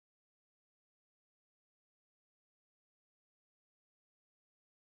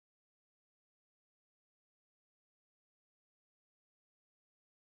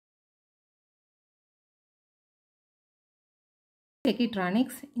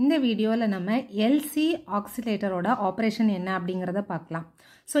Techitronics. இந்த வீடியோல நம்ம LC ஆக்சிலேட்டரோட ஆபரேஷன் என்ன அப்படிங்கறத பார்க்கலாம்.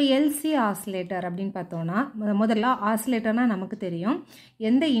 So LC ஆசிலேட்டர் அப்படினு பார்த்தோம்னா முதல்ல ஆசிலேட்டர்னா நமக்கு தெரியும்.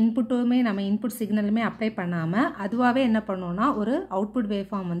 எந்த இன்புட்டுமே நம்ம இன்புட் சிக்னலுமே அப்ளை பண்ணாம அதுவாவே என்ன பண்ணும்னா ஒரு அவுட்புட் வேவ்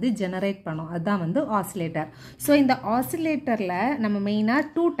ஃபார்ம் வந்து ஜெனரேட் பண்ணும். அதுதான் வந்து ஆசிலேட்டர். So இந்த ஆசிலேட்டர்ல நம்ம மெயினா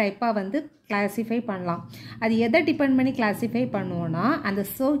 2 டைப்பா வந்து கிளாசிஃபை பண்ணலாம். அது எதை டிபெண்ட் பண்ணி கிளாசிஃபை பண்ணுவோம்னா அந்த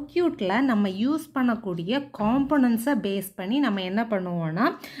சர்க்யூட்ல நம்ம யூஸ் பண்ணக்கூடிய காம்போனன்ட்ஸை பேஸ் பண்ணி நம்ம என்ன பண்ணுவோம்னா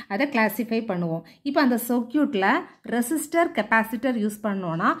அதை கிளாசிஃபை பண்ணுவோம். இப்போ அந்த சர்க்யூட்ல ரெசிஸ்டர் கெப்பாசிட்டர் யூஸ்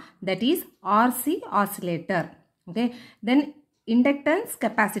பண்ணோம்னா that is RC oscillator. Okay, then inductance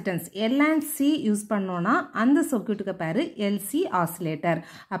capacitance L and C use பண்ணோம்னா அந்த சர்க்யூட்டுக்கு பேரு LC ஆசிலேட்டர்.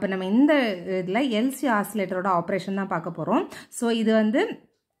 அப்போ நம்ம இந்த இதில் LC ஆசிலேட்டரோட ஆப்ரேஷன் தான் பார்க்க போகிறோம். ஸோ இது வந்து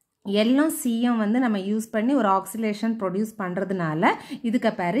எல்லும் சியும் வந்து நம்ம யூஸ் பண்ணி ஒரு ஆக்சிலேஷன் ப்ரொடியூஸ் பண்ணுறதுனால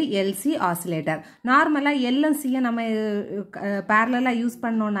இதுக்கு பேர் எல்சி ஆசிலேட்டர். நார்மலாக எல்லும் சியும் நம்ம பேரலாக யூஸ்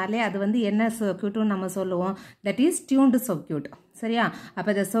பண்ணோம்னாலே அது வந்து என்ன சர்க்யூட்னு நம்ம சொல்லுவோம், தட் இஸ் டியூன்டு சர்க்யூட். சரியா?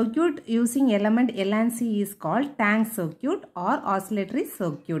 அப்போ the circuit using element L and C is called tank circuit or oscillatory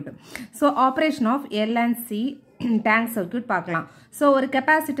circuit. So operation of L and C tank circuit பார்க்கலாம். ஸோ ஒரு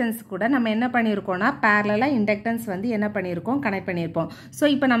கெப்பாசிட்டன்ஸ் கூட நம்ம என்ன பண்ணியிருக்கோம்னா பேரலாக இண்டக்டன்ஸ் வந்து என்ன பண்ணியிருக்கோம், கனெக்ட் பண்ணியிருப்போம். ஸோ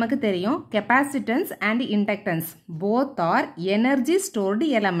இப்போ நமக்கு தெரியும் capacitance and inductance both are energy stored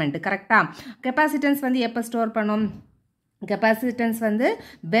element. கரெக்டாக? கெப்பாசிட்டன்ஸ் வந்து எப்போ ஸ்டோர் பண்ணும்? கெப்பாசிட்டன்ஸ் வந்து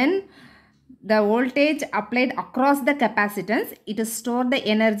when the voltage applied across the capacitance it is store the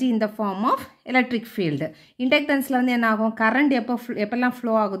energy in the form of electric field. இண்டக்டன்ஸ்ல வந்து என்ன ஆகும், கரண்ட் எப்பெல்லாம்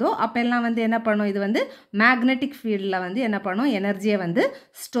ஃப்ளோ ஆகுதோ அப்பெல்லாம் வந்து என்ன பண்ணும், இது வந்து மேக்னெட்டிக் ஃபீல்டில் வந்து என்ன பண்ணும், எனர்ஜியை வந்து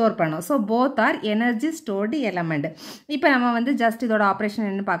ஸ்டோர் பண்ணும். So both are energy stored element. இப்போ நம்ம வந்து ஜஸ்ட் இதோட ஆப்ரேஷன்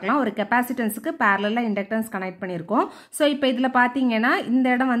என்ன பார்க்கலாம். ஒரு கெப்பாசிட்டன்ஸுக்கு பேரலாக இண்டக்டன்ஸ் கனெக்ட் பண்ணியிருக்கோம். ஸோ இப்போ இதில் பார்த்தீங்கன்னா இந்த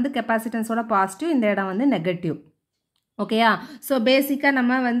இடம் வந்து கெப்பாசிட்டன்ஸோட பாசிட்டிவ், இந்த இடம் வந்து நெகட்டிவ். ஓகேயா? ஸோ பேசிக்காக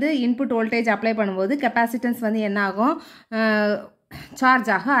நம்ம வந்து இன்புட் வோல்டேஜ் அப்ளை பண்ணும்போது கெப்பாசிட்டன்ஸ் வந்து என்ன ஆகும், சார்ஜ்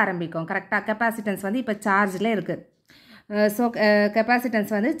ஆக ஆரம்பிக்கும். கரெக்டாக? கெப்பாசிட்டன்ஸ் வந்து இப்போ சார்ஜில் இருக்குது. ஸோ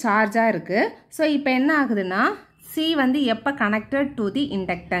கெப்பாசிட்டன்ஸ் வந்து சார்ஜாக இருக்குது. ஸோ இப்போ என்ன ஆகுதுன்னா சி வந்து எப்போ கனெக்டட் டு தி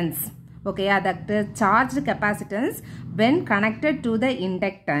இண்டக்டன்ஸ். ஓகேயா? That charge capacitance when connected to the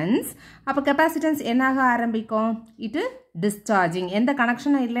inductance அப்போ கெப்பாசிட்டன்ஸ் என்னாக ஆரம்பிக்கும், இது டிஸ்சார்ஜிங். எந்த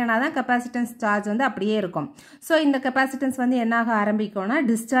கனெக்ஷனும் இல்லைனா தான் கெப்பாசிட்டன்ஸ் சார்ஜ் வந்து அப்படியே இருக்கும். ஸோ இந்த கெப்பாசிட்டன்ஸ் வந்து என்னாக ஆரம்பிக்கும்னா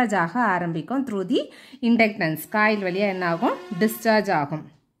டிஸ்சார்ஜ் ஆக ஆரம்பிக்கும் த்ரூ தி இண்டக்டன்ஸ். காயில் வழியாக என்ன ஆகும், டிஸ்சார்ஜ் ஆகும்.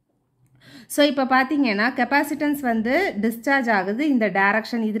 ஸோ இப்போ பார்த்தீங்கன்னா கெப்பாசிட்டன்ஸ் வந்து டிஸ்சார்ஜ் ஆகுது இந்த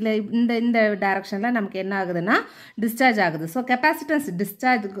டைரக்ஷன், இதில் இந்த டைரக்ஷனில் நமக்கு என்ன ஆகுதுன்னா டிஸ்சார்ஜ் ஆகுது. ஸோ கெப்பாசிட்டன்ஸ்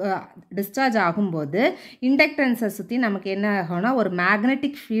டிஸ்சார்ஜ் ஆகும்போது இண்டக்டன்ஸை சுற்றி நமக்கு என்ன ஆகும்னா ஒரு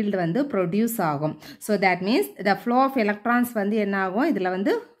மேக்னெட்டிக் ஃபீல்டு வந்து ப்ரொடியூஸ் ஆகும். So that means the flow of electrons வந்து என்ன ஆகும், இதில்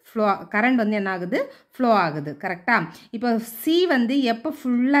வந்து ஃப்ளோ கரண்ட் வந்து என்ன ஆகுது, ஃப்ளோ ஆகுது. கரெக்டாக? இப்போ சி வந்து எப்போ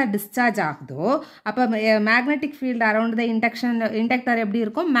ஃபுல்லாக டிஸ்சார்ஜ் ஆகுதோ அப்போ magnetic field around the inductor எப்படி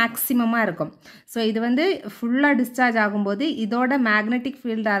இருக்கும், மேக்ஸிமமாக இருக்கும். ஸோ இது வந்து ஃபுல்லாக டிஸ்சார்ஜ் ஆகும்போது இதோட magnetic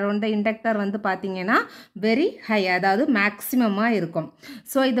field around the inductor வந்து பார்த்தீங்கன்னா வெரி ஹை, அதாவது மேக்ஸிமமாக இருக்கும்.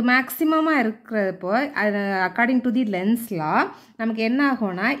 ஸோ இது மேக்ஸிமமாக இருக்கிறப்போ அக்கார்டிங் டு தி லென்ஸ் லா நமக்கு என்ன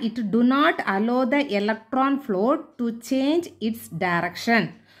ஆகும்னா it to not allow the electron flow to change it's direction.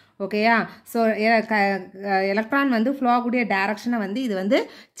 ஓகேயா? ஸோ எலக்ட்ரான் வந்து ஃப்ளோ ஆகக்கூடிய டைரக்ஷனை வந்து இது வந்து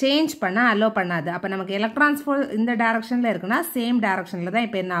சேஞ்ச் பண்ண அலோ பண்ணாது. அப்போ நமக்கு எலக்ட்ரான்ஸ் ஃப்ளோ இந்த டைரக்ஷனில் இருக்குன்னா சேம் டைரக்ஷனில் தான்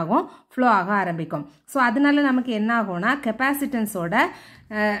இப்போ என்ன ஆகும், ஃப்ளோ ஆக ஆரம்பிக்கும். ஸோ அதனால நமக்கு என்ன ஆகும்னா கெப்பாசிட்டன்ஸோட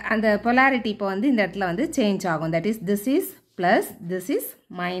அந்த பொலாரிட்டி இப்போ வந்து இந்த இடத்துல வந்து சேஞ்ச் ஆகும். That is this is plus, this is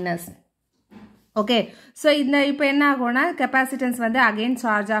minus. Okay, so இந்த இப்போ என்ன ஆகும்னா கெப்பாசிட்டன்ஸ் வந்து அகெயின்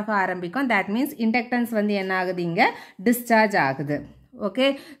சார்ஜ் ஆக ஆரம்பிக்கும். தட் மீன்ஸ் இண்டக்டன்ஸ் வந்து என்ன ஆகுது, இங்கே டிஸ்சார்ஜ் ஆகுது. ஓகே,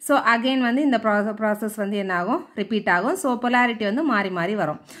 ஸோ அகெயின் வந்து இந்த ப்ராசஸ் வந்து என்ன ஆகும், ரிப்பீட் ஆகும். ஸோ பொலாரிட்டி வந்து மாறி மாறி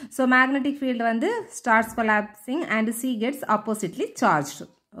வரும். ஸோ மேக்னெட்டிக் ஃபீல்டு வந்து starts collapsing and C gets oppositely charge.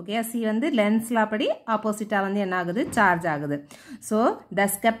 Okay, C வந்து லென்ஸ்ல படி ஆப்போசிட்டாக வந்து என்ன ஆகுது, சார்ஜ் ஆகுது. So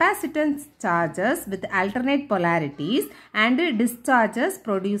thus capacitance charges with alternate polarities and discharges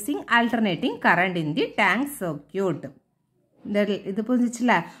producing alternating current in the tank circuit. இது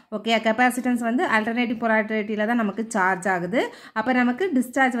புரிஞ்சிச்சுல? ஓகே, கெப்பாசிட்டன்ஸ் வந்து ஆல்டர்னேட்டிவ் பொலாரிட்டியில் தான் நமக்கு சார்ஜ் ஆகுது. அப்போ நமக்கு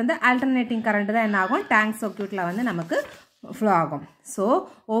டிஸ்சார்ஜ் வந்து ஆல்டர்னேட்டிங் கரண்ட் தான் என்ன ஆகும், டேங்க் சர்க்யூட்டில் வந்து நமக்கு ஃப்ளோ ஆகும். ஸோ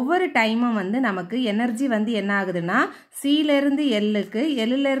ஒவ்வொரு டைமும் வந்து நமக்கு எனர்ஜி வந்து என்ன ஆகுதுன்னா சியிலேருந்து எல்லுக்கு,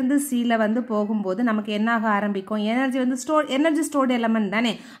 எல்லுலேருந்து சியில் வந்து போகும்போது நமக்கு என்ன ஆக ஆரம்பிக்கும், எனர்ஜி வந்து எனர்ஜி ஸ்டோர்டு எலமெண்ட்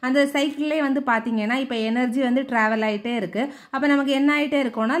தானே. அந்த சைக்கிள்லே வந்து பார்த்தீங்கன்னா இப்போ எனர்ஜி வந்து ட்ராவல் ஆகிட்டே இருக்குது. அப்போ நமக்கு என்ன ஆகிட்டே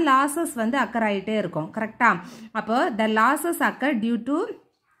இருக்கும்னா லாசஸ் வந்து அக்கர் ஆகிட்டே இருக்கும். கரெக்டாக? அப்போ த losses occur due to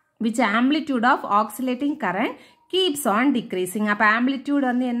which amplitude of oscillating current keeps on decreasing. அப்போ ஆம்பிளிடியூட்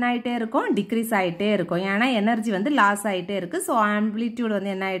வந்து என்ன ஆகிட்டே இருக்கும், டிக்ரீஸ் ஆகிட்டே இருக்கும். ஏன்னா எனர்ஜி வந்து லாஸ் ஆகிட்டே இருக்குது. ஸோ ஆம்பிளிடியூட்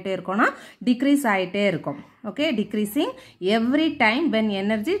வந்து என்ன ஆகிட்டே இருக்கும்னா டிக்ரீஸ் ஆகிட்டே இருக்கும். Okay, decreasing every time when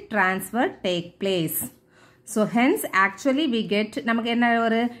energy transfer take place. So hence actually we get நமக்கு என்ன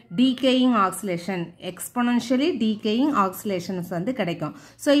ஒரு decaying oscillation, exponentially decaying oscillations வந்து கிடைக்கும்.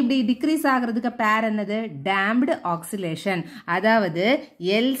 ஸோ இப்படி டிக்ரீஸ் ஆகிறதுக்கு பேர் என்னது, damped oscillation. அதாவது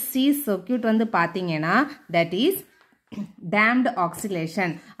LC circuit வந்து பார்த்தீங்கன்னா that is damped oscillation.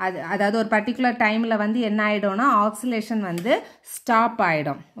 அதாவது ஒரு பர்டிகுலர் டைமில் வந்து என்ன ஆகிடும்னா ஆக்சிலேஷன் வந்து ஸ்டாப்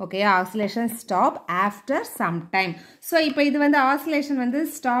ஆகிடும். Okay, oscillation stop after some time. So இப்போ இது வந்து ஆக்சிலேஷன் வந்து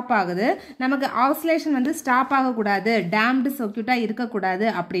ஸ்டாப் ஆகுது. நமக்கு ஆக்சிலேஷன் வந்து ஸ்டாப் ஆகக்கூடாது, டேம்டு சர்க்யூட்டாக இருக்கக்கூடாது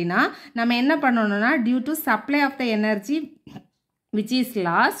அப்படின்னா நம்ம என்ன பண்ணணும்னா due to supply of the energy which is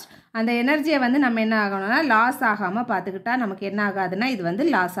last, அந்த எனர்ஜியை வந்து நம்ம என்ன ஆகணும்னா லாஸ் ஆகாமல் பார்த்துக்கிட்டா நமக்கு என்ன ஆகாதுன்னா இது வந்து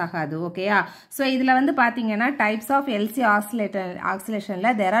லாஸ் ஆகாது. ஓகேயா, ஸோ இதில் வந்து பார்த்தீங்கன்னா types of LC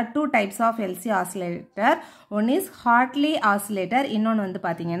ஆசிலேஷனில் there are 2 types of LC oscillator. One is Hartley oscillator, இன்னொன்று வந்து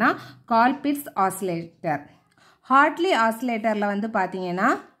பார்த்தீங்கன்னா கால்பிட்ஸ் ஆசிலேட்டர். ஹார்ட்லி ஆசிலேட்டரில் வந்து பார்த்தீங்கன்னா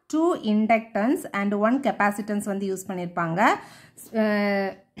 2 இண்டக்டன்ஸ் அண்ட் 1 கெப்பாசிட்டன்ஸ் வந்து யூஸ் பண்ணியிருப்பாங்க.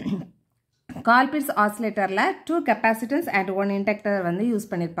 கால்பிட்ஸ் ஆசிலேட்டரில் 2 கெப்பாசிட்டன்ஸ் அண்ட் 1 இண்டக்டர் வந்து யூஸ்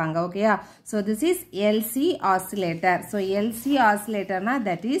பண்ணியிருப்பாங்க. ஓகேயா, so this is LC oscillator. So LC ஆசிலேட்டர்னா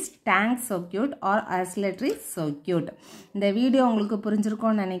that is tank circuit R oscillatory circuit. இந்த வீடியோ உங்களுக்கு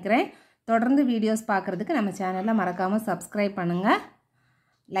புரிஞ்சிருக்கும்னு நினைக்கிறேன். தொடர்ந்து வீடியோஸ் பார்க்குறதுக்கு நம்ம சேனலில் மறக்காமல் சப்ஸ்கிரைப் பண்ணுங்கள்,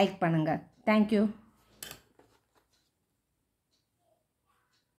 லைக் பண்ணுங்கள். தேங்க்யூ.